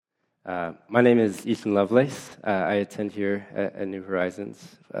My name is Ethan Lovelace. I attend here at New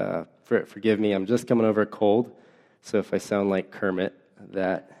Horizons. Forgive me, I'm just coming over cold, so if I sound like Kermit,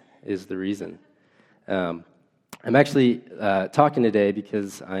 that is the reason. I'm actually talking today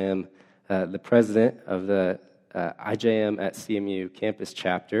because I am the president of the IJM at CMU campus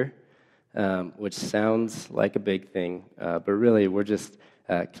chapter, which sounds like a big thing, but really we're just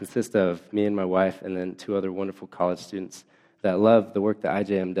consist of me and my wife and then two other wonderful college students that love the work that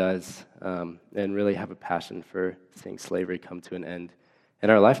IJM does and really have a passion for seeing slavery come to an end in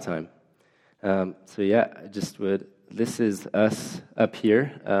our lifetime. This is us up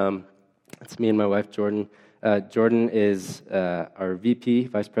here. It's me and my wife, Jordan. Jordan is our VP,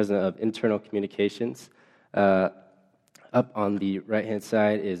 Vice President of Internal Communications. Up on the right-hand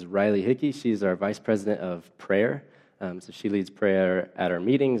side is Riley Hickey. She's our Vice President of Prayer. So she leads prayer at our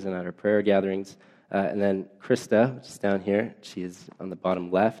meetings and at our prayer gatherings. And then Krista, which is down here, she is on the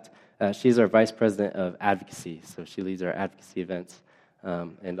bottom left. She's our Vice President of Advocacy, so she leads our advocacy events.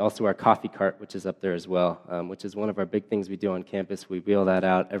 And also our coffee cart, which is up there as well, which is one of our big things we do on campus. We wheel that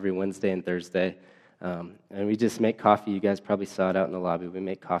out every Wednesday and Thursday. And we just make coffee. You guys probably saw it out in the lobby. We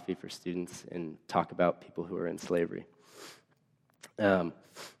make coffee for students and talk about people who are in slavery. I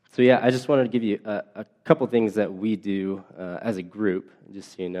just wanted to give you a couple things that we do as a group,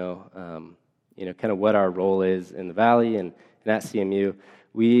 just so you know, kind of what our role is in the Valley and at CMU.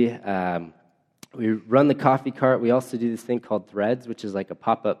 We run the coffee cart. We also do this thing called Threads, which is like a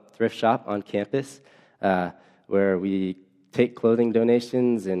pop-up thrift shop on campus where we take clothing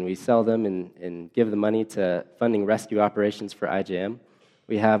donations and we sell them and give the money to funding rescue operations for IJM.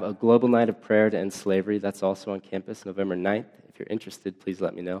 We have a global night of prayer to end slavery. That's also on campus, November 9th. If you're interested, please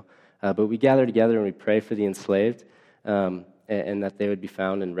let me know. But we gather together and we pray for the enslaved and that they would be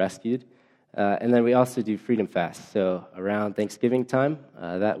found and rescued. And then we also do Freedom Fast. So around Thanksgiving time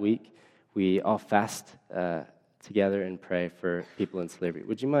that week, we all fast together and pray for people in slavery.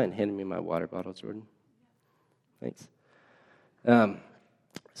 Would you mind handing me my water bottle, Jordan? Thanks.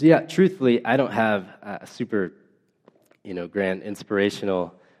 Truthfully, I don't have a super, grand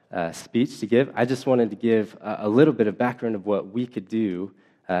inspirational speech to give. I just wanted to give a little bit of background of what we could do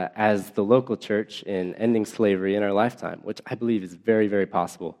as the local church in ending slavery in our lifetime, which I believe is very, very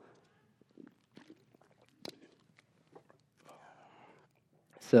possible.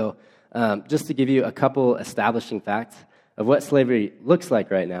 So just to give you a couple establishing facts of what slavery looks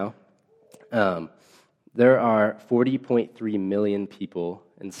like right now, there are 40.3 million people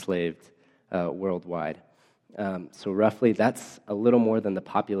enslaved worldwide. So roughly, that's a little more than the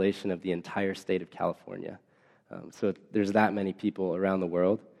population of the entire state of California. So there's that many people around the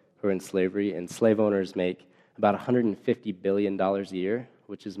world who are in slavery, and slave owners make about $150 billion a year,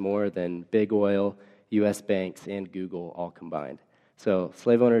 which is more than big oil, U.S. banks, and Google all combined. So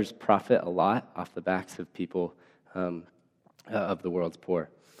slave owners profit a lot off the backs of people of the world's poor.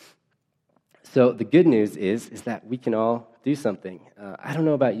 So the good news is that we can all do something. I don't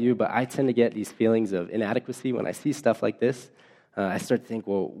know about you, but I tend to get these feelings of inadequacy when I see stuff like this. I start to think,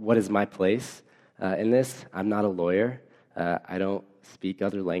 well, what is my place in this? I'm not a lawyer. I don't speak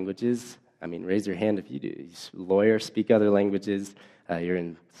other languages. I mean, raise your hand if you do. Lawyers speak other languages. You're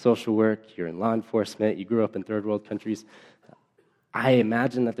in social work. You're in law enforcement. You grew up in third world countries. I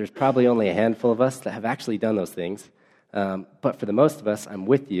imagine that there's probably only a handful of us that have actually done those things. But for the most of us, I'm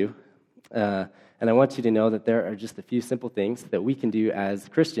with you. And I want you to know that there are just a few simple things that we can do as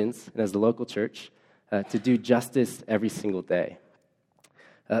Christians and as the local church to do justice every single day.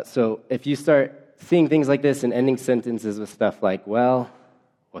 So if you start seeing things like this and ending sentences with stuff like, well,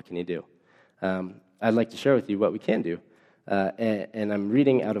 what can you do? I'd like to share with you what we can do. And I'm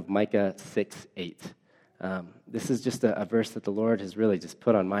reading out of Micah 6:8. This is just a verse that the Lord has really just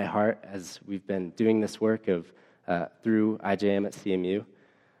put on my heart as we've been doing this work of through IJM at CMU.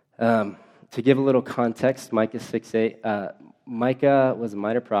 To give a little context, Micah 6:8, Micah was a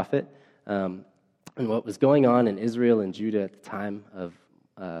minor prophet, and what was going on in Israel and Judah at the time of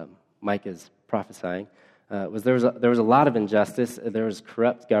Micah's prophesying was there was a lot of injustice. There was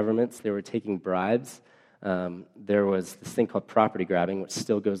corrupt governments. They were taking bribes. There was this thing called property grabbing, which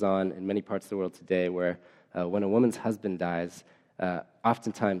still goes on in many parts of the world today, where when a woman's husband dies,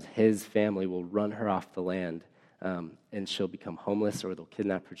 oftentimes his family will run her off the land, and she'll become homeless, or they'll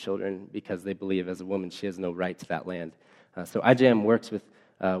kidnap her children because they believe as a woman she has no right to that land. So IJM works with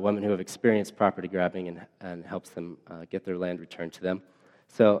women who have experienced property grabbing and helps them get their land returned to them.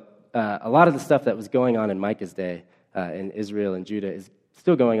 So a lot of the stuff that was going on in Micah's day in Israel and Judah is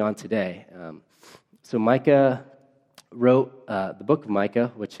still going on today. So Micah wrote the book of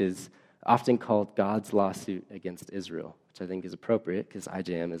Micah, which is often called God's lawsuit against Israel. which I think is appropriate because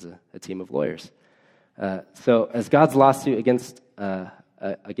IJM is a team of lawyers. So as God's lawsuit against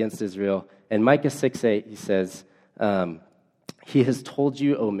Israel, in Micah 6:8, he says, he has told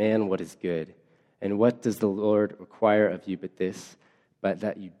you, O man, what is good. And what does the Lord require of you but this, but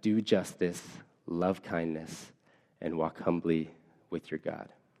that you do justice, love kindness, and walk humbly with your God.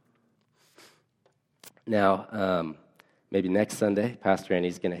 Now, maybe next Sunday, Pastor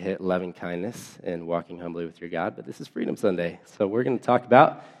Andy's going to hit loving kindness and walking humbly with your God, but this is Freedom Sunday, so we're going to talk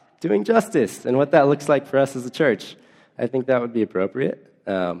about doing justice and what that looks like for us as a church. I think that would be appropriate.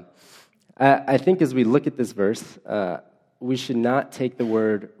 I think as we look at this verse, we should not take the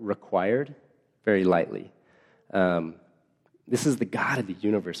word required very lightly. This is the God of the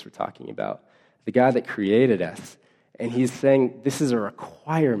universe we're talking about, the God that created us. And he's saying this is a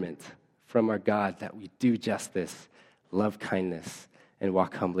requirement from our God that we do justice, love kindness, and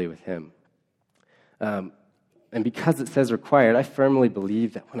walk humbly with him. And because it says required, I firmly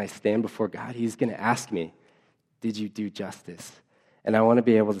believe that when I stand before God, he's going to ask me, did you do justice? And I want to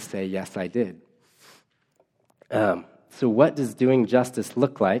be able to say, yes, I did. So what does doing justice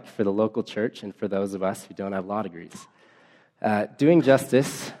look like for the local church and for those of us who don't have law degrees? Doing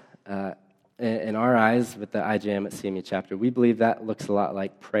justice, in our eyes with the IJM at CME chapter, we believe that looks a lot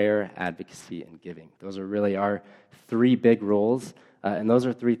like prayer, advocacy, and giving. Those are really our three big roles, and those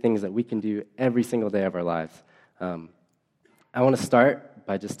are three things that we can do every single day of our lives. I want to start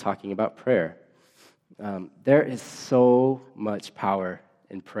by just talking about prayer. There is so much power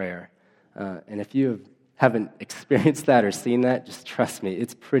in prayer, and if you haven't experienced that or seen that, just trust me,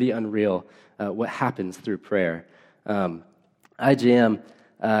 it's pretty unreal what happens through prayer. IJM,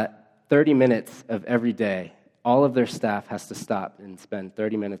 30 minutes of every day, all of their staff has to stop and spend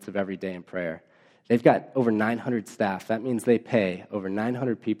 30 minutes of every day in prayer. They've got over 900 staff. That means they pay over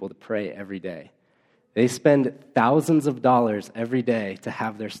 900 people to pray every day. They spend thousands of dollars every day to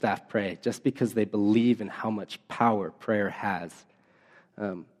have their staff pray just because they believe in how much power prayer has.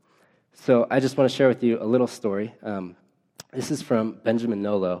 So I just want to share with you a little story. This is from Benjamin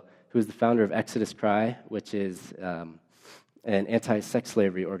Nolo, who is the founder of Exodus Cry, which is an anti-sex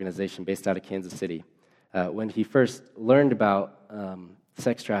slavery organization based out of Kansas City. When he first learned about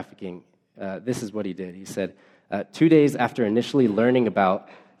sex trafficking, this is what he did. He said, 2 days after initially learning about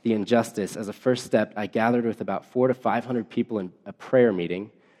the injustice, as a first step, I gathered with about 400 to 500 people in a prayer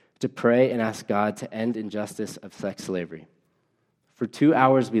meeting to pray and ask God to end injustice of sex slavery. For 2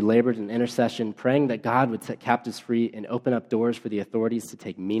 hours, we labored in intercession, praying that God would set captives free and open up doors for the authorities to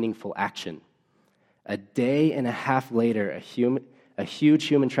take meaningful action. A day and a half later, a huge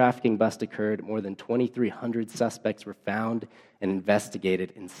human trafficking bust occurred. More than 2,300 suspects were found and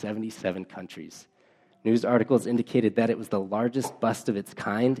investigated in 77 countries. News articles indicated that it was the largest bust of its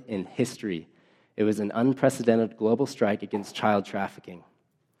kind in history. It was an unprecedented global strike against child trafficking.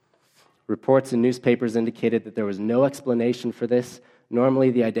 Reports in newspapers indicated that there was no explanation for this. Normally,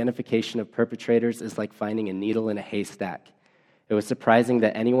 the identification of perpetrators is like finding a needle in a haystack. It was surprising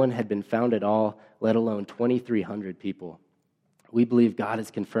that anyone had been found at all, let alone 2,300 people. We believe God is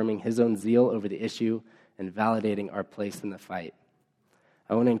confirming his own zeal over the issue and validating our place in the fight.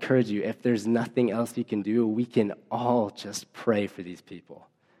 I want to encourage you, if there's nothing else you can do, we can all just pray for these people.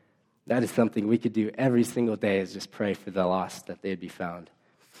 That is something we could do every single day, is just pray for the lost, that they'd be found,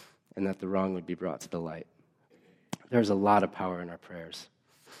 and that the wrong would be brought to the light. There's a lot of power in our prayers.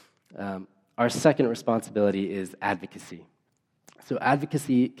 Our second responsibility is advocacy. So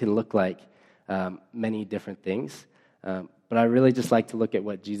advocacy can look like many different things, but I really just like to look at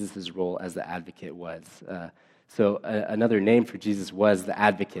what Jesus' role as the advocate was. Another name for Jesus was the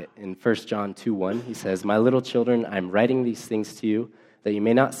advocate. In 1 John 2:1, he says, "My little children, I'm writing these things to you, that you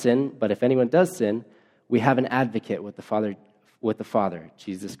may not sin, but if anyone does sin, we have an advocate with the Father,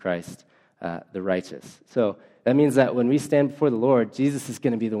 Jesus Christ, the righteous." So that means that when we stand before the Lord, Jesus is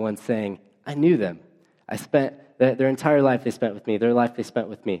going to be the one saying, I knew them. I spent their entire life they spent with me, their life they spent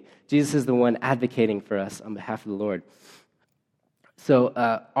with me. Jesus is the one advocating for us on behalf of the Lord. So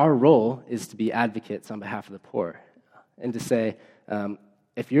our role is to be advocates on behalf of the poor and to say,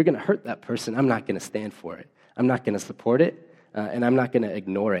 if you're going to hurt that person, I'm not going to stand for it. I'm not going to support it, and I'm not going to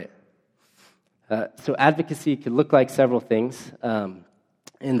ignore it. So advocacy could look like several things.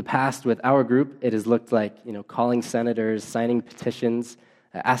 In the past, with our group, it has looked like calling senators, signing petitions,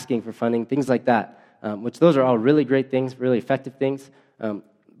 asking for funding, things like that, which those are all really great things, really effective things.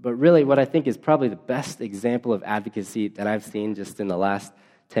 But really what I think is probably the best example of advocacy that I've seen just in the last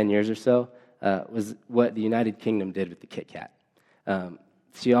 10 years or so was what the United Kingdom did with the Kit Kat. So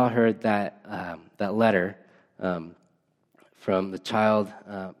you all heard that letter from the child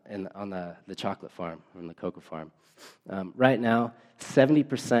on the chocolate farm, from the cocoa farm. Right now,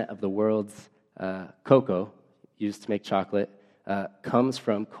 70% of the world's cocoa used to make chocolate comes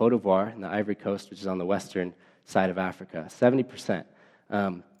from Cote d'Ivoire in the Ivory Coast, which is on the western side of Africa. 70%.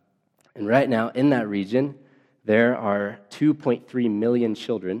 And right now, in that region, there are 2.3 million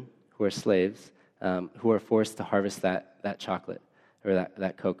children who are slaves who are forced to harvest that chocolate or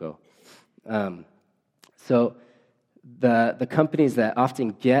that cocoa. So the companies that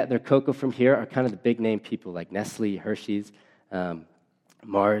often get their cocoa from here are kind of the big-name people like Nestle, Hershey's,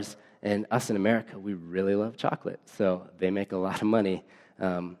 Mars, and us in America, we really love chocolate. So they make a lot of money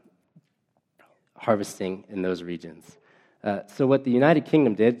harvesting in those regions. So what the United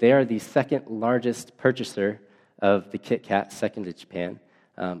Kingdom did, they are the second largest purchaser of the Kit Kat, second to Japan.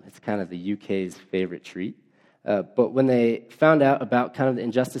 It's kind of the UK's favorite treat. But when they found out about kind of the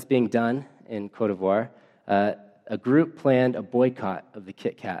injustice being done in Cote d'Ivoire, a group planned a boycott of the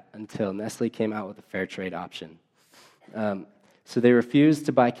Kit Kat until Nestle came out with a fair trade option. So they refused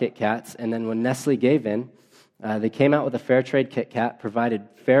to buy Kit Kats, and then when Nestle gave in, they came out with a fair trade Kit Kat, provided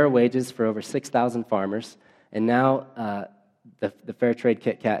fair wages for over 6,000 farmers, and now the fair trade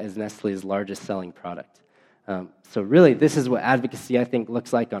Kit Kat is Nestle's largest selling product. So really, this is what advocacy, I think,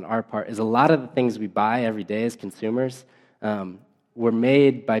 looks like on our part, is a lot of the things we buy every day as consumers were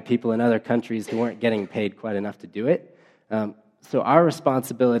made by people in other countries who weren't getting paid quite enough to do it. So our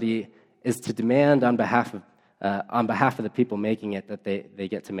responsibility is to demand on behalf of the people making it that they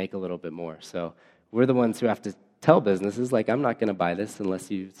get to make a little bit more. So we're the ones who have to tell businesses, like, I'm not going to buy this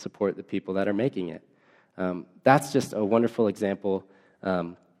unless you support the people that are making it. That's just a wonderful example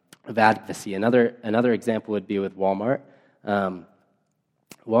of advocacy. Another example would be with Walmart.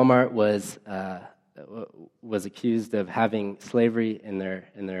 Walmart was accused of having slavery in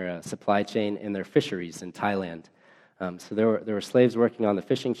their supply chain in their fisheries in Thailand. So there were slaves working on the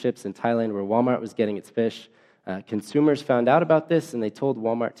fishing ships in Thailand where Walmart was getting its fish. Consumers found out about this, and they told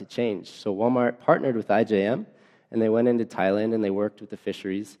Walmart to change. So Walmart partnered with IJM, and they went into Thailand, and they worked with the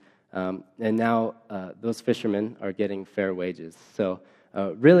fisheries. And now those fishermen are getting fair wages. So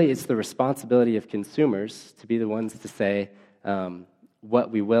really, it's the responsibility of consumers to be the ones to say what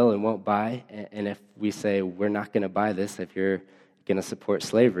we will and won't buy. And if we say, we're not going to buy this if you're going to support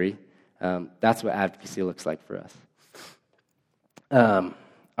slavery, that's what advocacy looks like for us.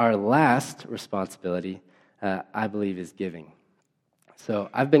 Our last responsibility, I believe, is giving. So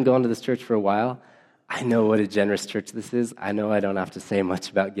I've been going to this church for a while. I know what a generous church this is. I know I don't have to say much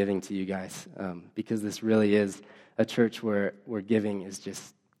about giving to you guys because this really is a church where giving is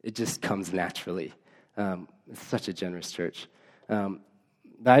just comes naturally. It's such a generous church. But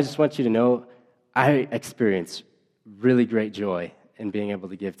I just want you to know I experience really great joy in being able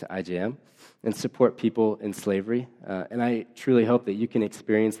to give to IJM and support people in slavery. And I truly hope that you can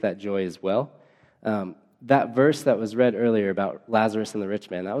experience that joy as well. That verse that was read earlier about Lazarus and the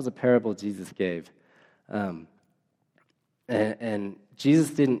rich man, that was a parable Jesus gave. And Jesus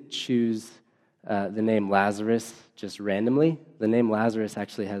didn't choose the name Lazarus just randomly. The name Lazarus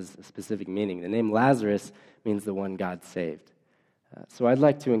actually has a specific meaning. The name Lazarus means the one God saved. So I'd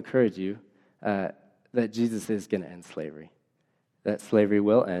like to encourage you that Jesus is going to end slavery, that slavery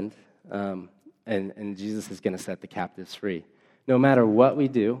will end, and Jesus is going to set the captives free. No matter what we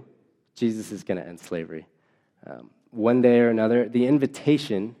do, Jesus is going to end slavery. One day or another, the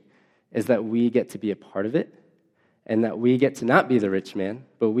invitation is that we get to be a part of it, and that we get to not be the rich man,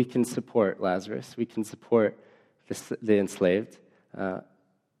 but we can support Lazarus, we can support the enslaved,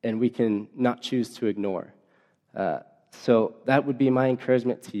 and we can not choose to ignore. So that would be my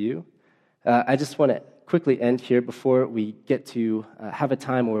encouragement to you. I just want to quickly end here before we get to have a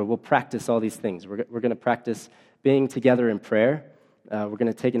time where we'll practice all these things. We're going to practice being together in prayer. We're going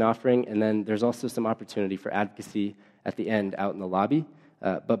to take an offering, and then there's also some opportunity for advocacy at the end out in the lobby.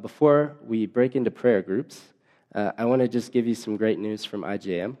 But before we break into prayer groups, I want to just give you some great news from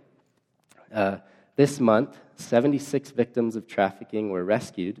IJM. This month, 76 victims of trafficking were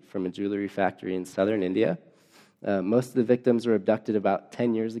rescued from a jewelry factory in southern India. Most of the victims were abducted about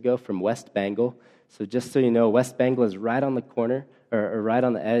 10 years ago from West Bengal. So just so you know, West Bengal is right on the corner, or right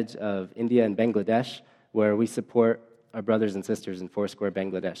on the edge of India and Bangladesh, where we support our brothers and sisters in Foursquare,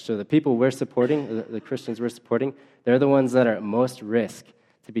 Bangladesh. So the people we're supporting, the Christians we're supporting, they're the ones that are at most risk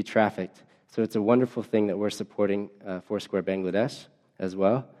to be trafficked. So it's a wonderful thing that we're supporting Foursquare, Bangladesh as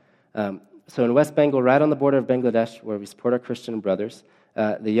well. So in West Bengal, right on the border of Bangladesh, where we support our Christian brothers,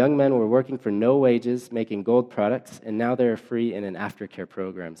 the young men were working for no wages, making gold products, and now they're free in an aftercare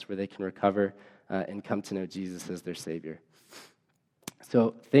programs where they can recover and come to know Jesus as their Savior.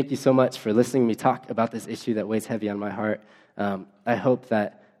 So thank you so much for listening to me talk about this issue that weighs heavy on my heart. I hope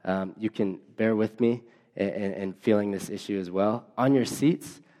that you can bear with me and feeling this issue as well. On your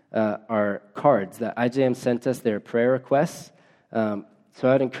seats are cards that IJM sent us. They're prayer requests. So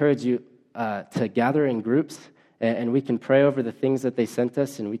I'd encourage you to gather in groups, and we can pray over the things that they sent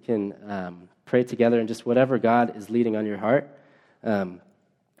us, and we can pray together in just whatever God is leading on your heart.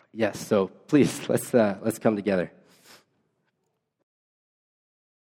 Yes, so please, let's come together.